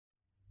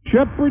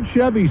Shepherd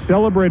Chevy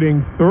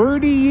celebrating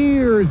 30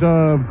 years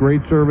of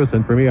great service,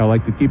 and for me, I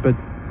like to keep it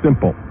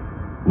simple.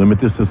 Limit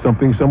this to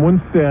something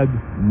someone said,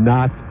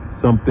 not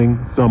something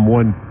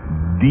someone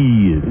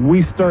did.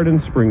 We start in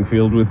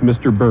Springfield with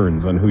Mr.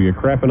 Burns on Who You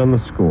Crappin' on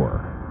the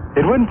Score.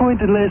 At one point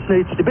in last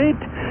night's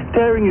debate,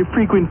 tiring of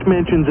frequent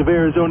mentions of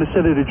Arizona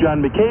Senator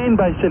John McCain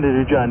by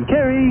Senator John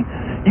Kerry,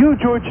 you,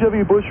 George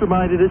W. Bush,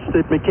 reminded us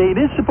that McCain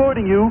is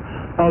supporting you,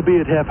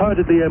 albeit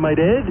half-heartedly, I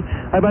might add.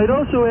 I might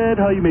also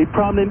add how you made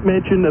prominent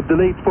mention of the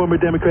late former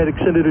Democratic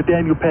Senator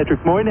Daniel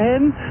Patrick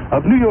Moynihan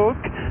of New York,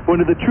 one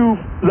of the true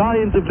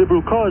lions of liberal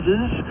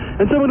causes,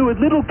 and someone who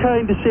had little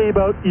kind to say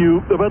about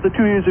you, about the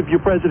 2 years of your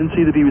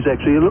presidency that he was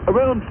actually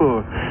around for.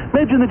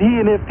 Mention that he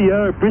and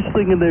FDR are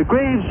bristling in their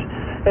graves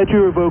at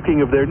your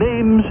evoking of their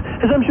names,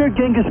 as I'm sure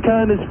Genghis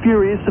Khan is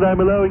furious that I'm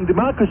allowing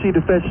democracy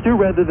to fester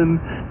rather than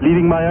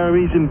leading my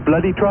armies in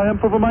bloody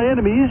triumph over my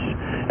enemies.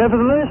 And for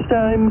the last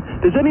time,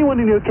 does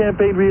anyone in your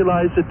campaign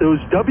realize that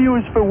those W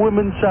is for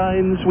woman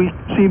signs we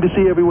seem to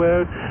see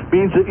everywhere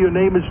means that your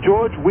name is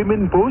George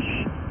Women Bush?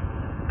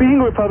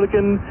 Being a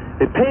Republican,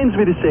 it pains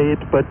me to say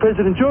it, but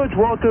President George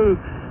Walker,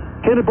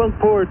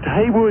 Kennebunkport,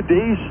 Haywood,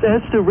 Ace,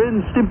 Astor, Ren,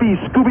 Stimpy,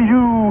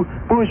 Scooby-Doo,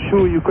 Bush,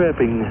 who are you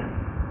crapping?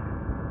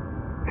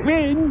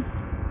 Ren,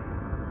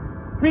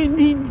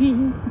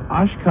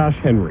 Oshkosh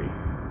Henry,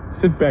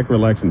 sit back,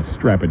 relax, and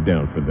strap it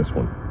down for this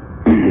one.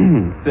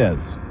 Says,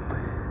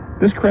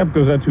 this crap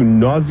goes out to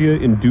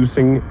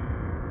nausea-inducing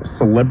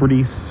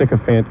celebrity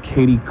sycophant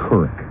Katie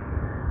Couric.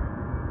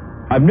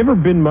 I've never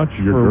been much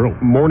for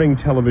morning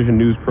television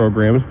news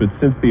programs, but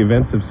since the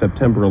events of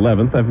September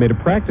 11th, I've made a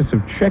practice of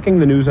checking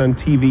the news on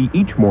TV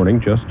each morning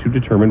just to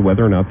determine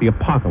whether or not the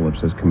apocalypse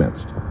has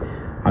commenced.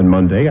 On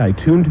Monday, I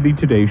tuned to the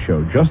Today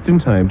Show just in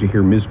time to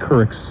hear Ms.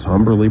 Couric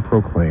somberly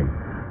proclaim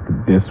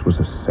that this was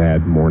a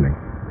sad morning.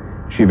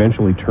 She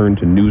eventually turned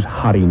to news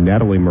hottie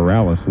Natalie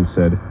Morales and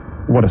said,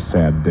 "What a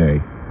sad day."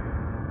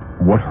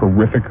 What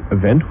horrific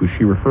event was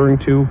she referring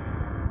to?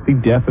 The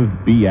death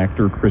of B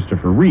actor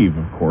Christopher Reeve,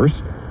 of course.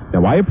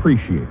 Now, I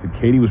appreciate that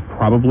Katie was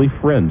probably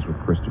friends with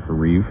Christopher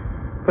Reeve,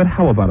 but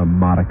how about a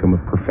modicum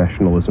of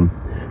professionalism?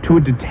 To a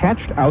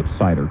detached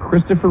outsider,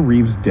 Christopher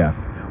Reeve's death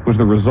was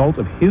the result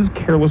of his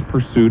careless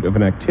pursuit of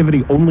an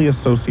activity only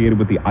associated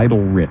with the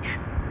idle rich.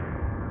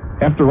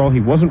 After all, he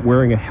wasn't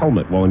wearing a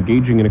helmet while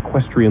engaging in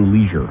equestrian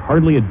leisure,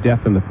 hardly a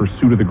death in the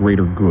pursuit of the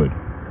greater good.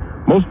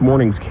 Most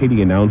mornings,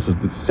 Katie announces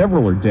that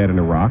several are dead in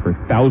Iraq, or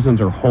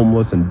thousands are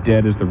homeless and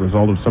dead as the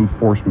result of some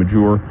force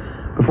majeure,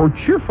 before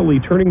cheerfully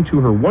turning to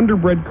her Wonder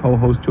Bread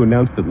co-host to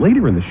announce that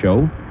later in the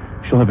show,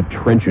 she'll have a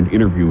trenchant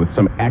interview with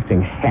some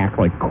acting hack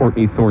like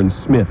Courtney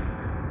Thorne-Smith.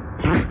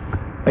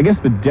 I guess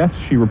the deaths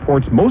she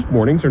reports most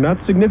mornings are not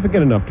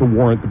significant enough to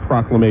warrant the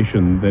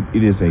proclamation that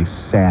it is a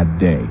sad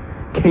day.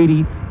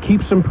 Katie,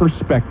 keep some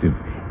perspective,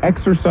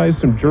 exercise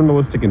some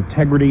journalistic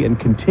integrity, and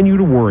continue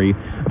to worry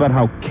about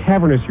how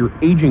cavernous your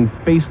aging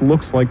face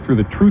looks like through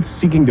the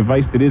truth-seeking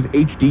device that is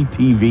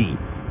HDTV.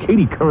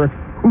 Katie Couric,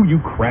 who you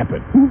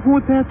crappin'? Who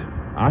wrote that?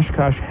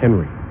 Oshkosh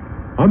Henry.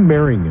 I'm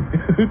marrying him.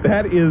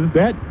 That is...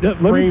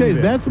 Let me tell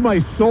you, that's my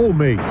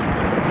soulmate.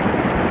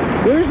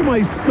 There's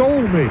my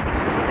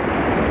soulmate.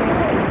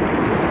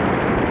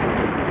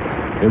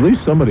 At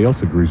least somebody else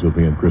agrees with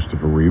me on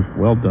Christopher Reeve.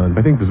 Well done.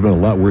 I think there's been a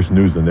lot worse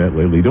news than that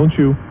lately, don't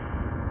you?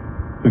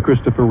 The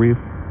Christopher Reeve?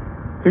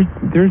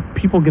 There's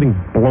people getting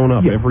blown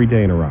up every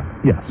day in Iraq.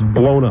 Yes.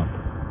 Blown up.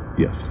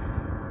 Yes.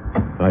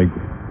 I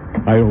agree.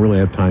 I don't really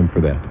have time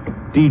for that.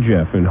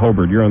 D-Jeff and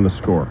Hobart, you're on the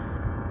score.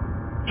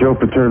 Joe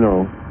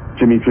Paterno,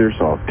 Jimmy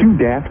Pearsall, too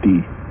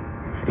dafty.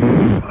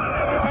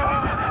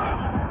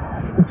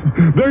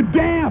 They're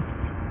daft!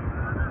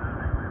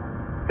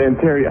 And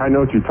Terry, I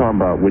know what you're talking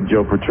about with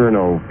Joe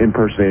Paterno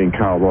impersonating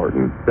Kyle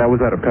Lorton. That was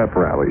at a pep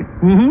rally.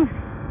 Mm-hmm.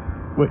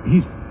 Well,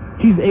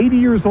 he's 80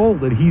 years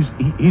old, and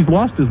he's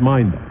lost his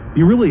mind.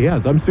 He really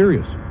has. I'm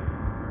serious.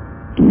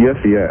 Yes,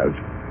 he has.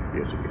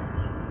 Yes, he has.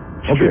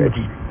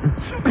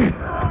 Okay.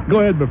 Go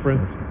ahead, my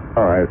friend.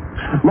 All right.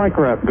 My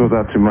crap goes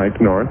out to Mike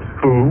North,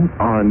 who,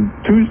 on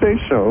Tuesday's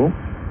show,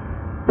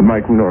 the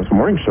Mike North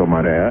Morning Show,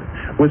 might I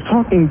add, was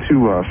talking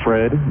to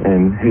Fred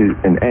and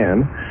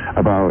Ann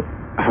about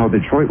how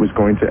Detroit was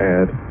going to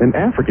add an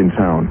African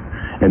town.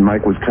 And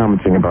Mike was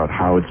commenting about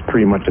how it's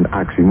pretty much an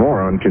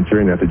oxymoron,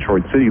 considering that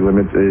Detroit city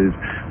limits is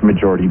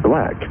majority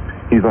black.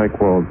 He's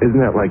like, well, isn't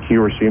that like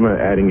Hiroshima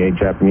adding a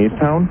Japanese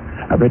town?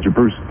 I bet you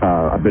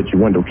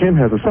Wendell Kim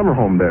has a summer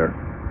home there.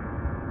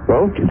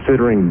 Well,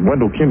 considering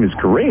Wendell Kim is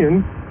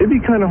Korean, it'd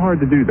be kind of hard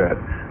to do that.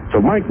 So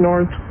Mike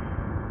North,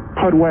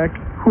 Pudwack,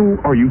 who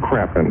are you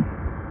crapping?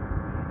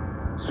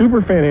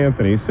 Superfan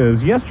Anthony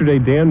says, yesterday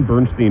Dan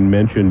Bernstein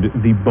mentioned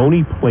the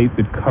bony plate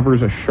that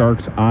covers a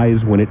shark's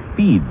eyes when it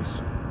feeds.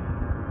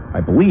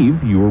 I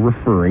believe you are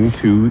referring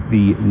to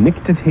the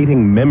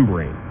nictitating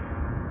membrane.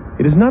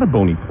 It is not a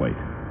bony plate.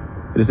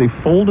 It is a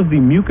fold of the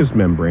mucous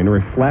membrane or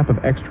a flap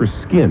of extra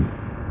skin.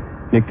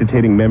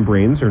 Nictitating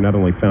membranes are not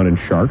only found in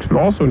sharks, but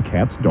also in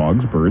cats,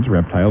 dogs, birds,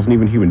 reptiles, and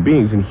even human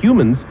beings. In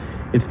humans,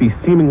 It's the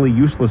seemingly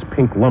useless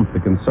pink lump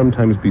that can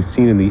sometimes be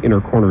seen in the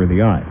inner corner of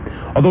the eye.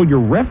 Although your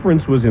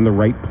reference was in the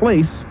right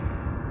place,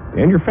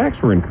 and your facts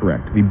were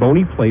incorrect. The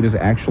bony plate is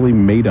actually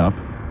made up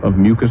of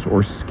mucus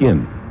or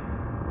skin.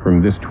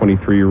 From this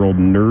 23-year-old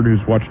nerd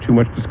who's watched too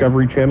much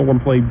Discovery Channel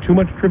and played too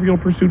much Trivial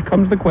Pursuit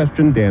comes the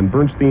question, Dan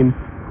Bernstein,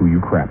 who you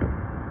crapping?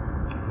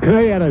 Can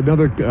I add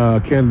another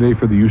candidate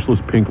for the useless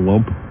pink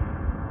lump?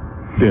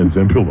 Dan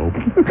Zempilope.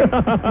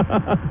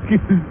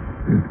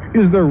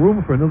 Is there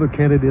room for another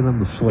candidate on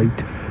the slate?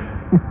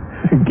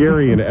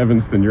 Gary in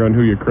Evanston, you're on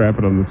Who You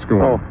Crappin' on the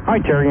score. Oh, hi,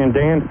 Terry and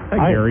Dan.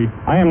 Hi, Gary.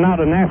 I am not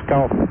a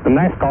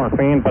NASCAR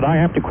fan, but I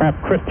have to crap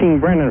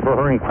Christine Brennan for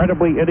her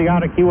incredibly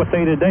idiotic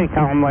USA Today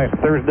column last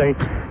Thursday,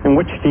 in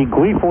which she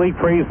gleefully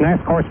praised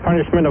NASCAR's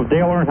punishment of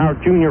Dale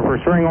Earnhardt Jr. for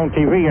swearing on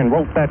TV and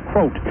wrote that,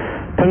 quote,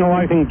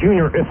 penalizing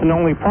Jr. isn't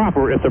only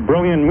proper, it's a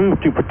brilliant move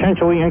to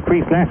potentially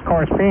increase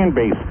NASCAR's fan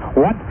base.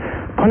 What?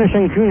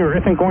 Punishing Jr.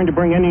 isn't going to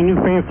bring any new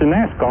fans to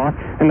NASCAR,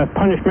 and the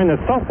punishment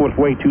itself was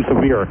way too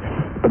severe.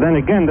 But then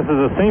again, this is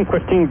the same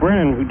Christine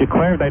Brennan who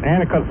declared that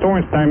Annika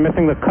Sorenstein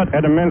missing the cut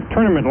at a men's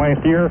tournament last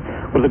year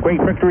was a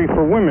great victory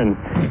for women.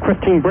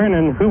 Christine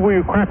Brennan, who were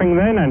you crapping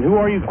then, and who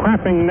are you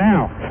crapping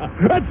now?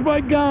 That's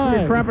my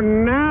guy. You're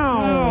crapping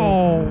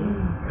now.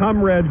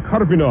 Comrade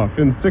Karpinoff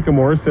in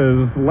Sycamore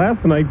says,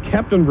 last night,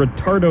 Captain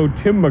Retardo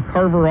Tim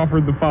McCarver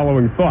offered the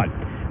following thought.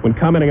 When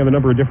commenting on the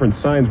number of different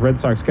signs Red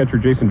Sox catcher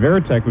Jason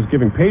Varitek was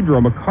giving Pedro,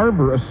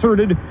 McCarver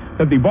asserted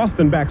that the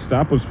Boston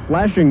backstop was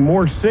flashing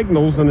more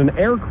signals than an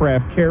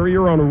aircraft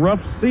carrier on a rough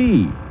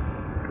sea.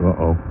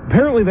 Uh-oh.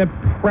 Apparently that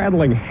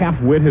prattling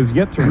half-wit has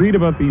yet to read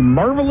about the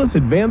marvelous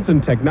advance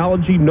in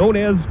technology known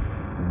as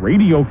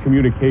radio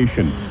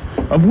communication,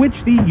 of which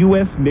the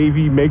U.S.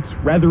 Navy makes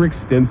rather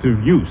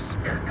extensive use.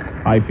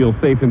 I feel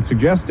safe in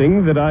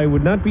suggesting that I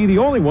would not be the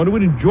only one who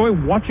would enjoy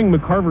watching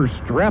McCarver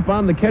strap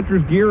on the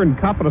catcher's gear and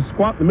cop at a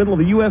squat in the middle of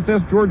the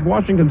USS George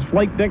Washington's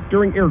flight deck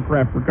during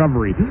aircraft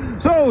recovery.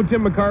 So,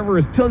 Tim McCarver,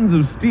 as tons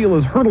of steel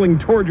is hurtling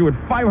toward you at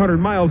 500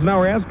 miles an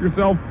hour, ask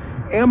yourself,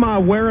 am I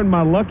wearing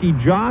my lucky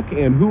jock,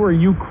 and who are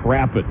you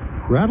crapping?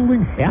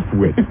 Prattling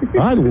halfwit.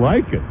 I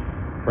like it.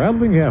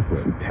 Prattling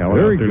halfwit.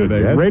 Very good.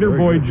 Raider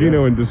Boy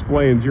Gino in Des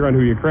Plaines, you're on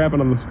Who You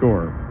Crapping on the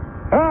score.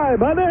 Hi,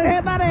 buddy.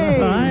 Hey, buddy.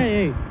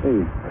 Hi.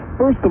 Hey,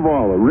 first of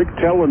all, a Rick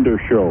Tellender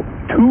show.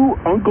 Two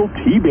Uncle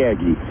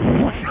Teabaggy.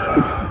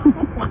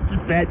 What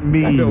does that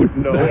mean? I don't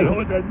know. I don't know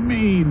what that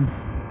means.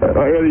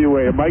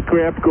 Anyway, my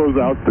crap goes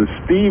out to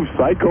Steve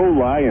Psycho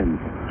Lyons.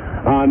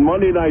 On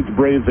Monday night's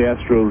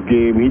Braves-Astros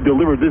game, he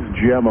delivered this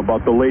gem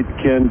about the late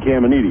Ken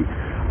Caminiti.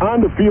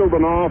 On the field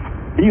and off,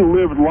 he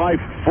lived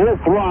life full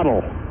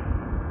throttle.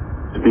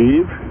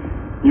 Steve,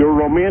 you're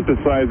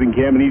romanticizing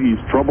Caminiti's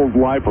troubled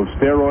life of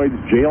steroids,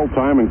 jail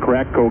time, and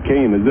crack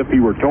cocaine as if he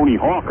were Tony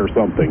Hawk or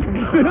something.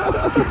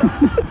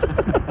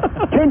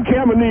 Ken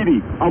Caminiti,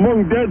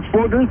 among dead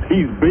sluggers,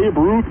 he's Babe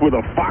Ruth with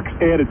a fox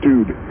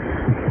attitude.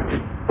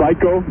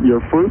 Psycho,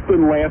 your first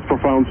and last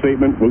profound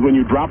statement was when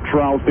you dropped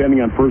trowel standing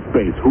on first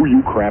base. Who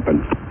you crapping?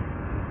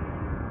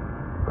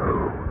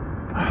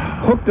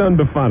 Hooked on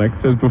Buphonic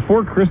says,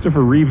 before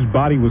Christopher Reeve's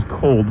body was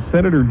cold,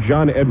 Senator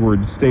John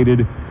Edwards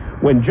stated,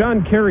 when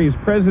John Kerry is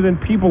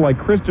president, people like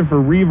Christopher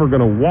Reeve are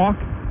going to walk,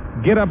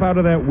 get up out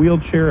of that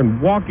wheelchair,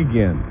 and walk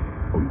again.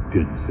 Oh, he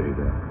didn't say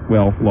that.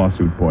 Well,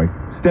 lawsuit boy,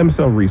 stem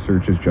cell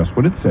research is just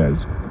what it says.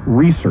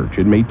 Research.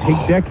 It may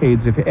take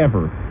decades, if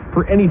ever,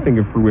 for anything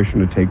of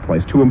fruition to take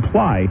place. To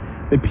imply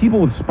that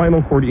people with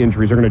spinal cord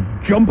injuries are going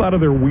to jump out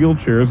of their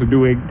wheelchairs and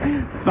do a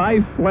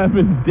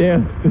thigh-slapping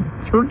dance to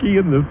Turkey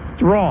in the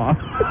Straw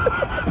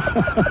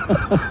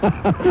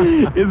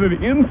is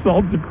an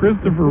insult to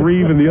Christopher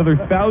Reeve and the other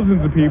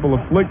thousands of people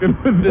afflicted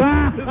with this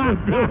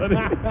disability.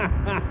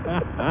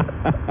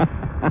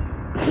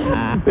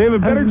 They have a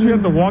better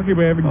chance of walking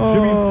by having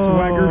Jimmy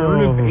Swaggart,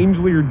 Ernest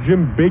Angley, or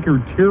Jim Baker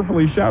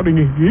tearfully shouting,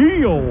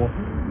 "Heel!"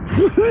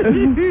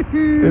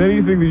 and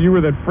anything that you or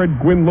that Fred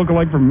Gwynn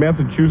lookalike from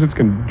Massachusetts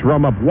can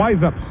drum up.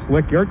 Wise up,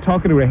 Slick. You aren't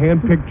talking to a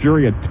hand-picked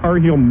jury of Tar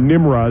Heel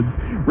Nimrods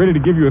ready to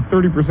give you a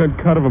 30%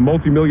 cut of a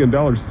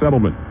multi-million-dollar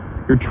settlement.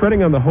 You're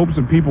treading on the hopes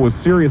of people with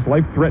serious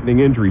life-threatening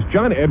injuries.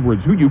 John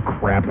Edwards, who you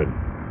crapping?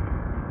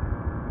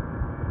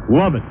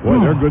 Love it. Boy,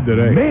 they're good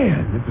today.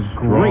 Man, this is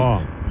great.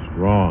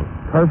 Strong.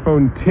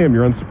 Carphone Tim,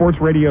 you're on Sports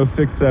Radio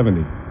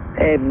 670.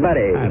 Hey,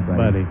 buddy. Hi,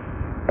 buddy.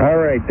 All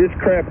right, this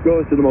crap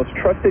goes to the most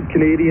trusted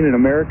Canadian in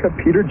America,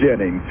 Peter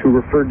Jennings, who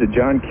referred to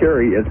John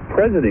Kerry as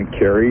President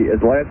Kerry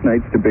as last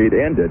night's debate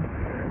ended.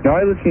 Now,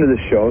 I listen to this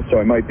show, so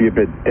I might be a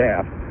bit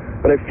daft,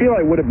 but I feel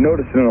I would have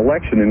noticed an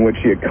election in which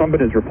the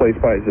incumbent is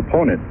replaced by his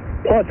opponent.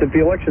 Plus, if the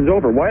election's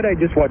over, why'd I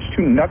just watch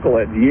two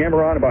knuckleheads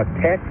yammer on about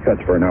tax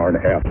cuts for an hour and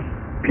a half?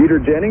 Peter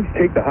Jennings,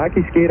 take the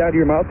hockey skate out of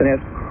your mouth and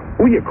ask,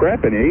 who you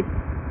crapping, eh?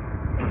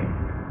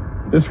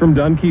 This from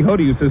Don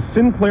Quixote, who says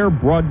Sinclair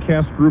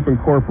Broadcast Group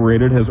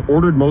Incorporated has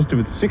ordered most of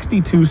its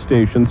 62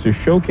 stations to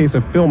showcase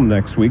a film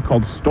next week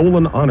called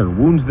Stolen Honor,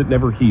 Wounds That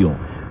Never Heal.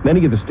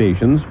 Many of the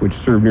stations, which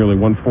serve nearly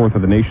one-fourth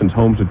of the nation's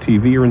homes with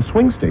TV, are in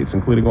swing states,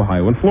 including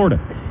Ohio and Florida.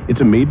 It's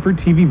a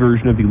made-for-TV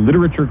version of the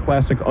literature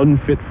classic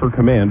Unfit for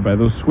Command by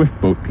those Swift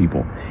boat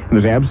people. And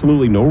there's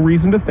absolutely no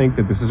reason to think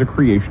that this is a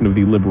creation of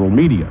the liberal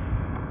media.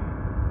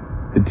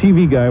 The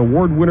TV guy,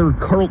 award winner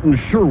Carlton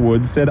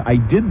Sherwood, said, "I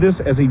did this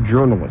as a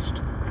journalist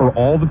for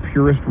all the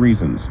purest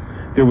reasons.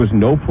 There was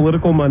no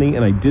political money,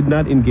 and I did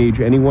not engage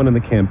anyone in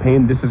the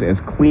campaign. This is as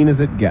clean as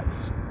it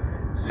gets."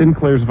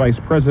 Sinclair's vice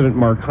president,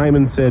 Mark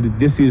Hyman, said,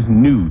 "This is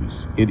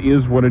news. It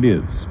is what it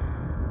is."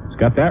 He's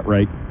got that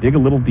right. Dig a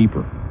little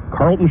deeper.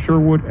 Carlton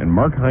Sherwood and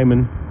Mark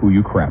Hyman, who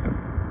you crappin'.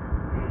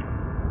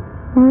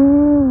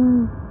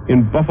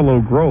 In Buffalo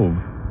Grove.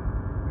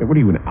 What are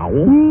you, an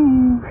owl?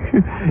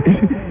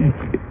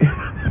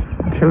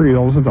 Terry,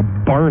 all of a sudden,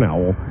 a barn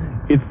owl.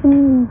 It's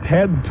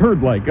Tad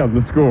Turdlike on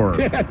the score.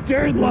 Tad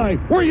Turdlike,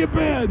 where you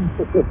been?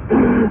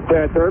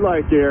 Tad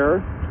Turdlike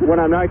here. When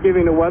I'm not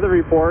giving a weather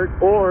report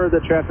or the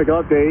traffic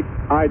update,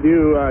 I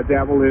do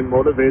dabble in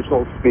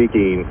motivational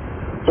speaking.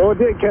 So it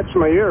did catch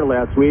my ear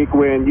last week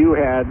when you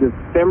had this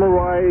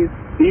Samurai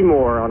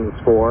Seymour on the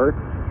score,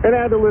 and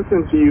I had to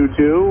listen to you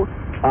two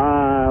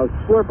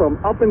slurp him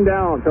up and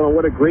down, telling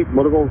what a great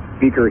motivational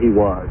speaker he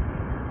was.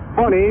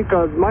 Funny,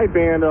 because my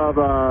band of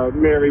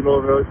merry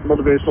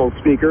motivational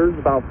speakers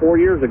about 4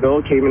 years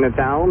ago came into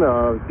town,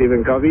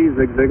 Stephen Covey,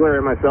 Zig Ziglar,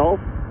 and myself,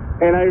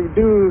 and I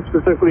do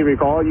specifically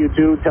recall you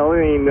two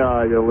telling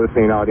your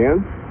listening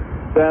audience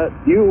that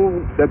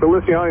the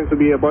listening audience would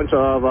be a bunch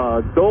of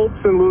dolts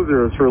and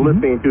losers for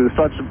listening to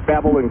such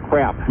babble and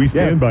crap. We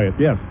stand by it,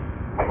 yes.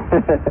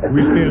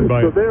 We stand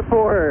by so it.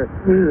 therefore,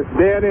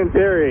 Dan and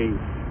Terry,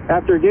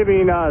 after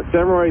giving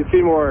Samurai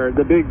Seymour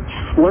the big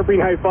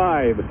slurping high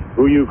five,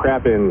 who you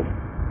crappin'?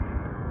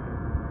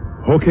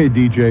 Okay,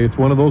 DJ, it's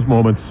one of those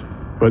moments,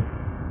 but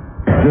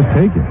just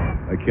take it.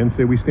 I can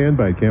say we stand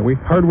by it, can't we?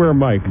 Hardware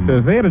Mike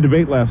says, they had a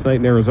debate last night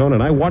in Arizona,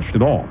 and I watched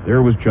it all.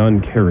 There was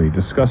John Kerry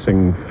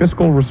discussing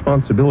fiscal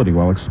responsibility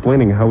while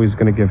explaining how he's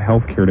going to give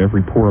health care to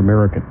every poor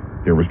American.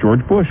 There was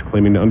George Bush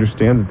claiming to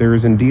understand that there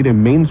is indeed a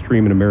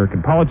mainstream in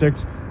American politics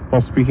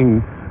while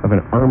speaking of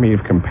an army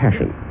of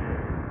compassion.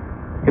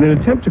 In an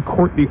attempt to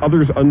court the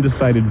other's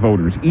undecided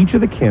voters, each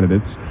of the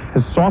candidates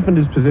has softened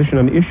his position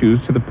on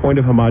issues to the point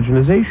of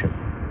homogenization.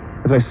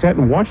 As I sat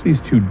and watched these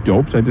two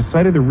dopes, I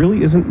decided there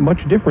really isn't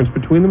much difference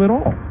between them at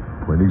all.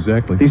 Right,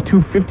 exactly. These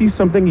two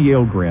 50-something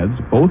Yale grads,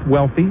 both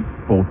wealthy,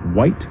 both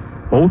white,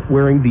 both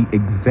wearing the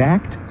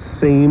exact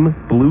same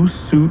blue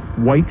suit,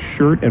 white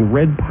shirt, and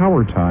red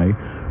power tie,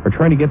 are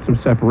trying to get some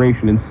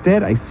separation.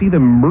 Instead, I see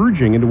them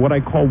merging into what I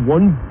call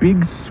one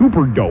big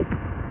super dope.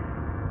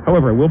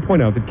 However, I will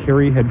point out that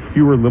Kerry had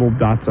fewer little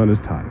dots on his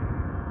tie.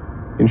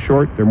 In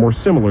short, they're more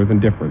similar than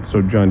different.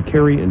 So John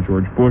Kerry and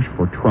George Bush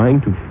were trying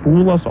to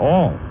fool us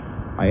all.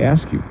 I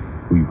ask you,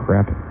 who you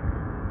crapping?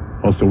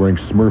 Also wearing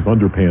Smurf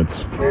underpants.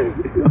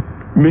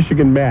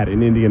 Michigan Matt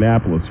in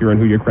Indianapolis. You're on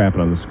Who You Crappin'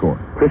 on the score.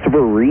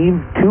 Christopher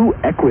Reeve to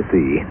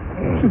Equity.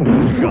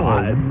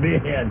 God,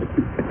 man.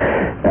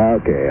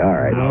 Okay, all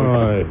right.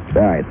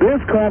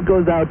 This crap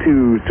goes out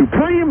to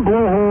Supreme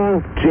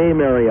Blowhole Jay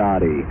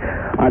Mariotti.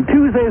 On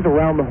Tuesday's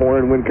Around the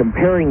Horn, when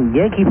comparing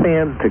Yankee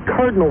fans to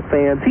Cardinal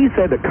fans, he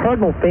said that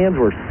Cardinal fans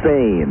were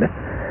sane.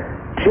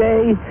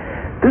 Jay,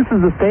 this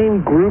is the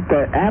same group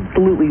that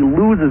absolutely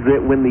loses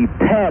it when the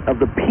pet of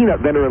the peanut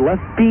vendor in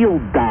left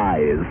field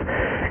dies.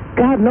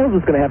 God knows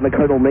what's going to happen to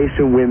Cardinal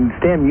Nation when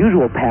Stan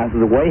Musial passes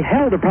away.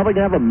 Hell, they're probably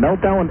going to have a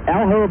meltdown when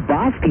Al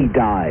Haraboski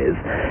dies.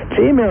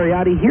 Jay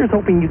Mariotti, here's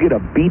hoping you get a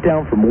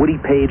beatdown from Woody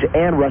Page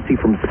and Rusty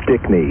from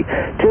Stickney.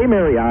 Jay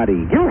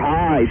Mariotti, you're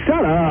high.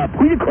 Shut up.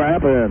 Who you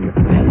crapping?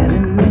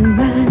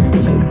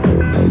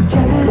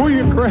 Who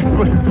you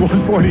crapping? It's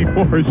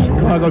 144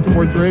 Chicago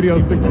Sports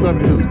Radio,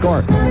 670 The Score.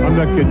 I'm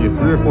not kidding you.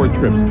 3 or 4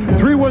 trips.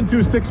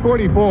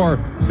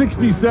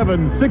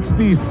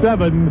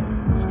 312-644-6767.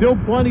 Still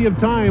plenty of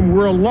time.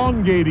 We're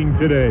elongating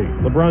today.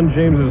 LeBron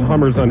James's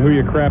Hummers on Who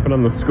You Crappin'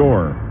 on the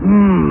score.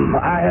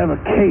 I have a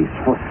case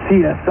for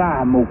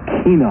CSI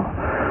Mokina.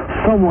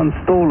 Someone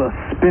stole a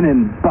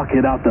spinning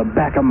bucket out the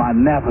back of my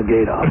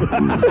Navigator.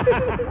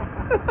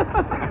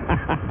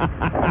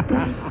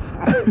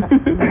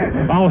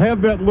 I'll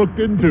have that looked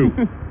into.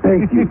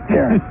 Thank you,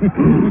 Terry.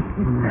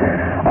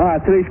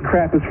 Today's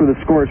crap is for the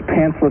Score's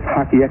pantsless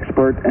hockey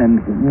expert,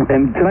 and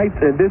tonight,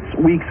 this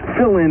week's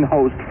fill-in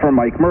host for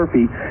Mike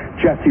Murphy,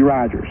 Jesse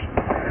Rogers.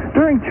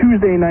 During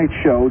Tuesday night's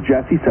show,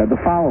 Jesse said the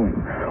following: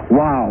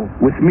 "Wow,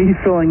 with me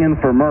filling in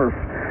for Murph,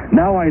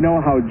 now I know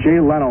how Jay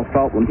Leno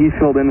felt when he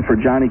filled in for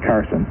Johnny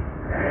Carson."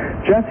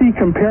 Jesse,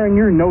 comparing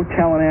your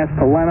no-talent ass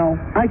to Leno,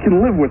 I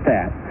can live with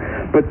that.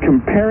 But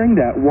comparing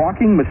that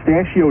walking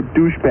mustachio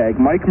douchebag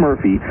Mike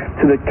Murphy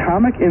to the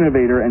comic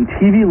innovator and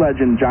TV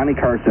legend Johnny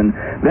Carson,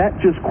 that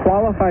just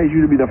qualifies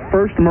you to be the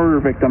first murder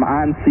victim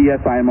on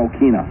CSI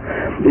Mokina.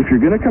 If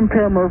you're going to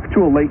compare Murph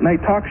to a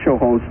late-night talk show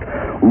host,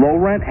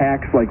 low-rent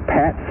hacks like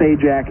Pat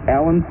Sajak,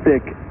 Alan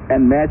Thicke,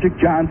 and Magic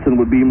Johnson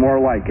would be more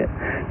like it.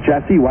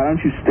 Jesse, why don't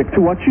you stick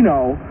to what you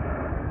know?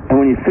 And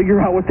when you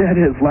figure out what that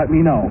is, let me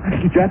know.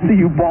 Jesse,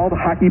 you bald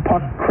hockey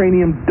puck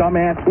cranium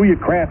dumbass, who you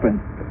crapping?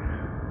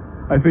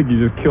 I think you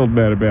just killed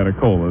Matt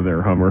Abaticola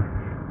there, Hummer.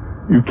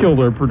 You killed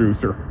our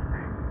producer.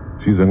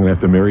 She's going to have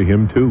to marry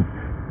him, too.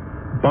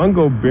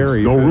 Bongo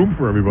Berry. No room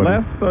for everybody.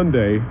 Last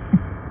Sunday,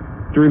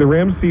 during the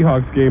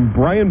Rams-Seahawks game,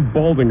 Brian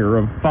Baldinger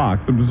of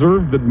Fox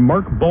observed that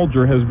Mark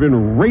Bulger has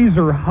been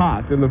razor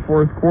hot in the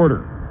fourth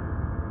quarter.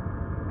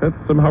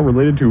 That's somehow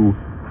related to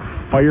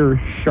Fire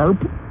Sharp?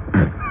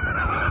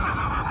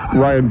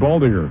 Ryan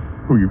Baldinger,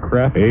 who you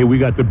crap? Hey, we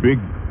got the big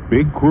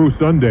crew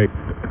Sunday.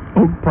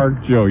 Oak Park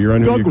Joe, you're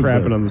on Who You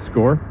Crappin' on the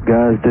score.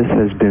 Guys, this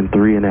has been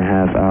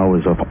 3.5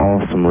 hours of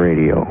awesome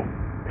radio.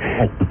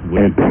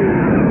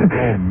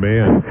 Oh,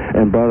 man.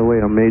 And by the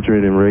way, I'm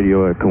majoring in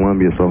radio at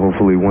Columbia, so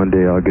hopefully one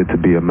day I'll get to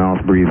be a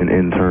mouth-breathing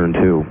intern,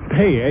 too.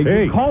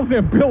 Hey, call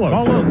Zampillo.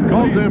 Call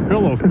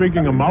Zampillo,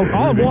 speaking of mouth.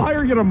 We'll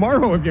hire you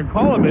tomorrow if you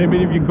call him. I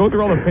mean, if you go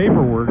through all the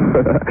paperwork.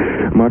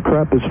 My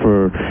crap is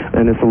for,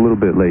 and it's a little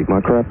bit late,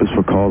 my crap is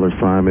for caller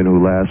Simon,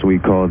 who last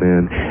week called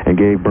in and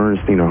gave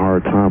Bernstein a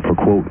hard time for,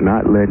 quote,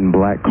 not letting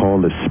black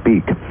callers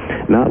speak.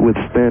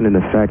 Notwithstanding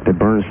the fact that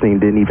Bernstein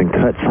didn't even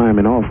cut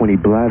Simon off when he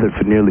blathered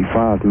for nearly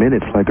 5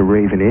 minutes like a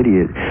raving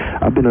idiot.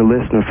 I've been a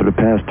listener for the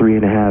past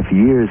 3.5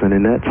 years, and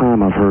in that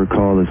time I've heard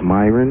callers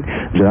Myron,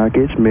 Jock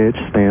Itch Mitch,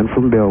 Stan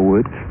from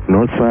Bellwood,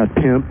 Northside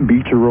Pimp,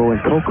 Beecher Roll,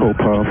 and Cocoa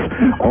Puff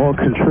all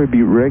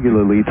contribute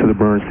regularly to the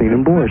Bernstein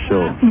and Boers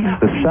show.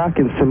 The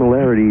shocking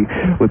similarity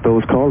with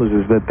those callers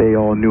is that they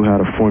all knew how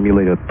to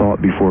formulate a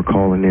thought before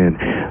calling in.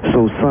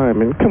 So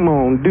Simon, come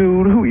on,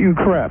 dude, who you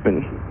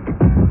crapping?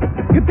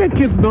 Get that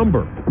kid's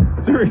number.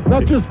 Seriously.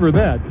 Not just for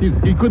that.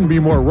 He couldn't be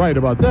more right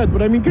about that,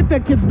 but I mean, get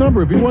that kid's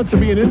number. If he wants to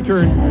be an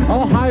intern,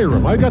 I'll hire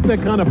him. I got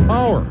that kind of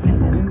power.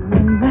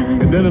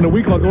 And then in a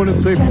week, I'll go in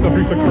and say some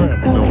piece of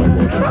crap. No, I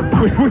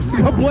won't.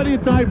 We've got plenty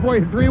of time for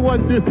you.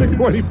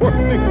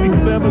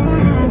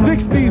 312-644-67.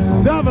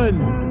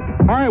 67.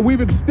 All right, we've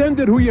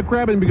extended Who You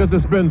Crabbing because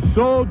it's been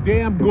so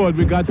damn good.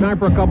 We've got time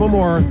for a couple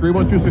more.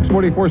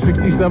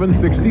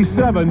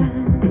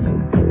 312-644-67.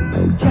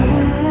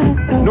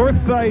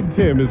 Northside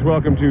Tim is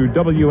welcome to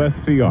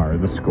WSCR,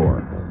 The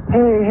Score.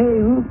 Hey,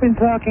 who's been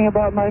talking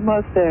about my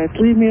mustache?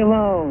 Leave me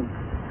alone.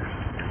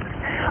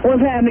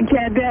 What's happening,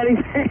 Cat Daddy?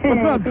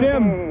 What's up,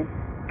 Tim?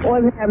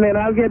 What's happening?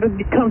 I'll get to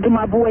come to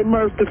my boy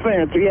Murph's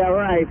defense. Yeah,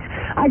 right.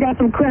 I got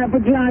some crap for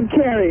John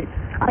Kerry.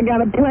 I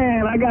got a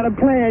plan.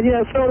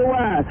 Yeah, so do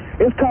I.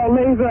 It's called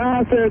laser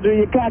eye surgery,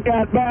 you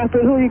cock-eyed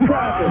bastard. Who you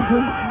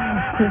cracking?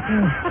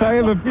 I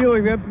have a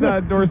feeling that's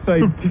not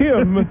Northside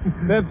Tim.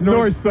 That's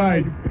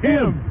Northside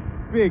Pim.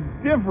 Big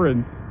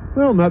difference.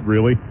 Well, not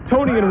really.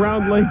 Tony in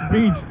Round Lake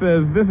Beach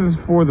says this is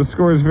for the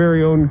Score's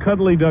very own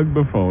cuddly Doug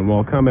Buffone.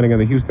 While commenting on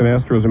the Houston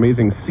Astros'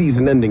 amazing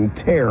season-ending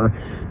tear,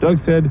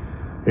 Doug said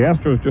the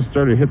Astros just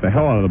started to hit the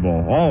hell out of the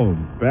ball. All of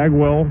them.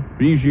 Bagwell,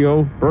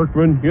 Biggio,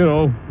 Berkman,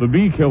 the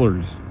bee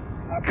killers.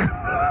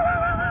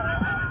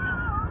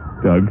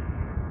 Doug,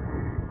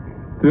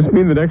 does this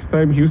mean the next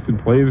time Houston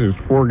plays, there's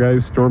 4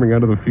 guys storming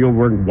out of the field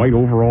wearing white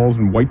overalls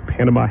and white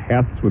Panama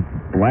hats with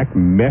black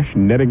mesh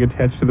netting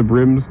attached to the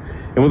brims?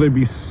 And will they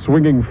be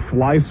swinging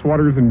fly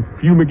swatters and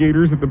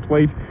fumigators at the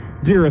plate?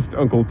 Dearest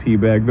Uncle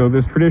Teabag, though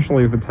this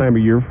traditionally is the time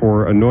of year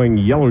for annoying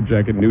yellow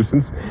jacket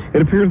nuisance,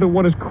 it appears that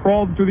one has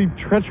crawled through the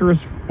treacherous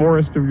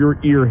forest of your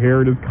ear hair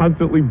and is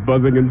constantly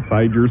buzzing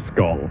inside your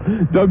skull.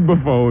 Doug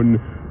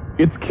Buffone,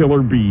 it's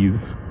killer bees.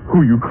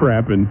 Who you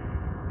crapping?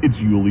 It's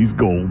Yuli's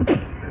Gold.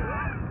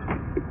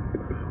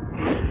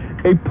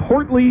 A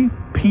portly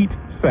Pete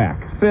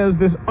Sack says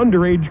this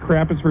underage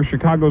crap is for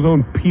Chicago's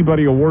own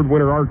Peabody Award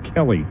winner R.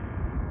 Kelly.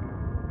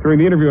 During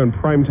the interview on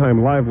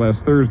Primetime Live last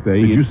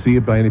Thursday... Did you see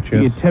it by any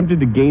chance? He attempted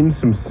to gain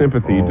some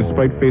sympathy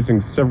despite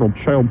facing several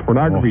child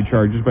pornography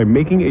charges by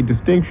making a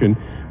distinction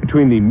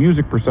between the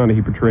music persona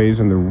he portrays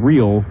and the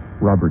real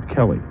Robert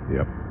Kelly.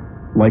 Yep.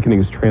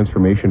 Likening his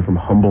transformation from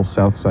humble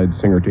Southside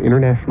singer to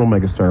international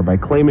megastar by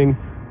claiming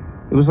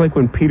it was like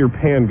when Peter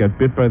Pan got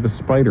bit by the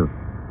spider.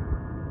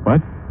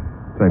 What?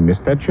 Did I miss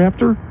that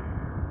chapter?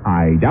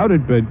 I doubt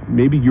it, but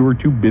maybe you were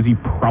too busy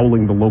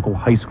prowling the local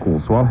high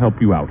school, so I'll help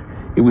you out.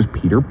 It was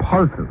Peter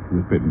Parker who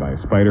was bitten by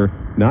a spider,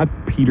 not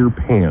Peter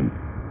Pan.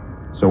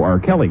 So R.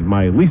 Kelly,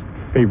 my least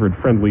favorite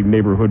friendly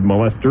neighborhood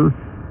molester,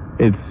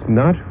 it's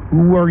not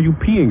who are you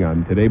peeing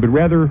on today, but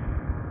rather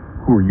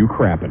who are you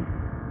crapping?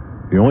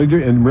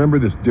 And remember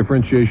this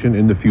differentiation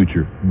in the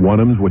future. One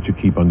of them's what you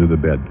keep under the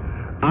bed.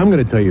 I'm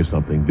going to tell you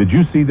something. Did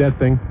you see that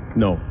thing?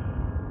 No.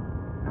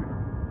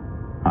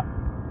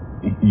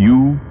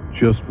 You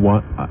just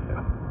want...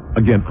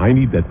 again, I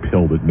need that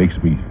pill that makes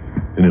me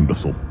an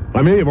imbecile.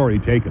 I may have already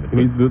taken it.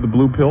 You need the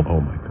blue pill? Oh,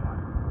 my God.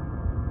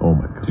 Oh,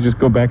 my God. To just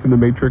go back in the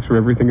Matrix where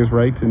everything is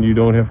right and you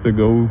don't have to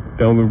go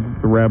down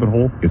the rabbit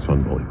hole? It's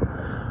unbelievable.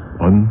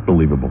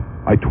 Unbelievable.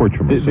 I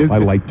torture myself. I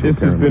like to. This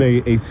has been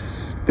a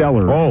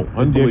stellar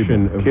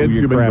edition of Kids,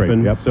 Who You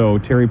Crappin'. Yep. So,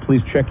 Terry,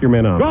 please check your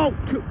man on. Oh!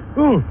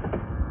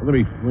 Let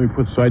me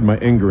put aside my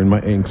anger and my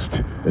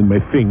angst and my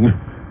thing.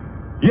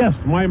 Yes,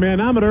 my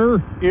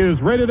manometer is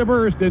ready to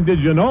burst, and did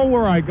you know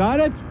where I got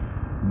it?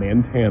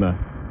 Montana.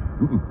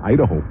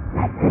 Idaho.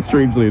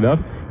 Strangely enough,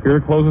 here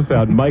to close us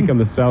out, Mike on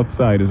the south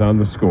side is on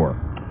the score.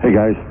 Hey,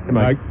 guys. Hey,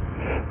 Mike.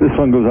 This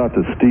one goes out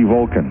to Steve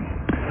Olkin.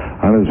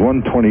 On his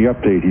 120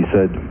 update, he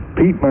said,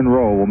 Pete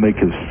Monroe will make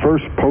his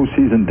first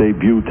postseason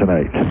debut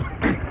tonight.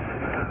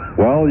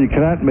 Well, you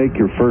cannot make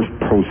your first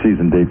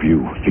postseason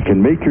debut. You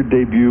can make your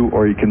debut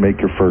or you can make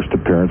your first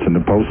appearance in the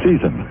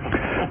postseason.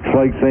 It's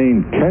like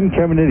saying Ken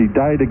Caminiti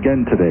died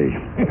again today.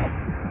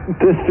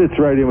 This fits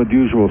right in with the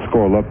usual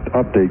score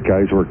update,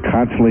 guys. We're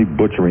constantly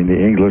butchering the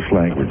English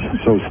language.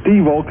 So,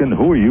 Steve Olkin,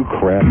 who are you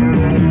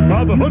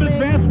crapping? The hooded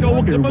mask,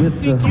 Olkin must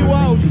seek you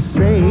out.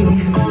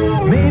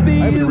 I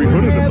haven't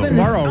rehooded him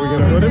tomorrow. We're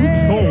going to hood him?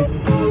 Cold.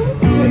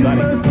 Hey,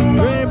 buddy.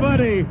 Hey,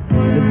 buddy.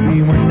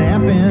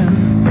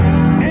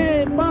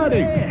 Hey,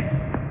 buddy.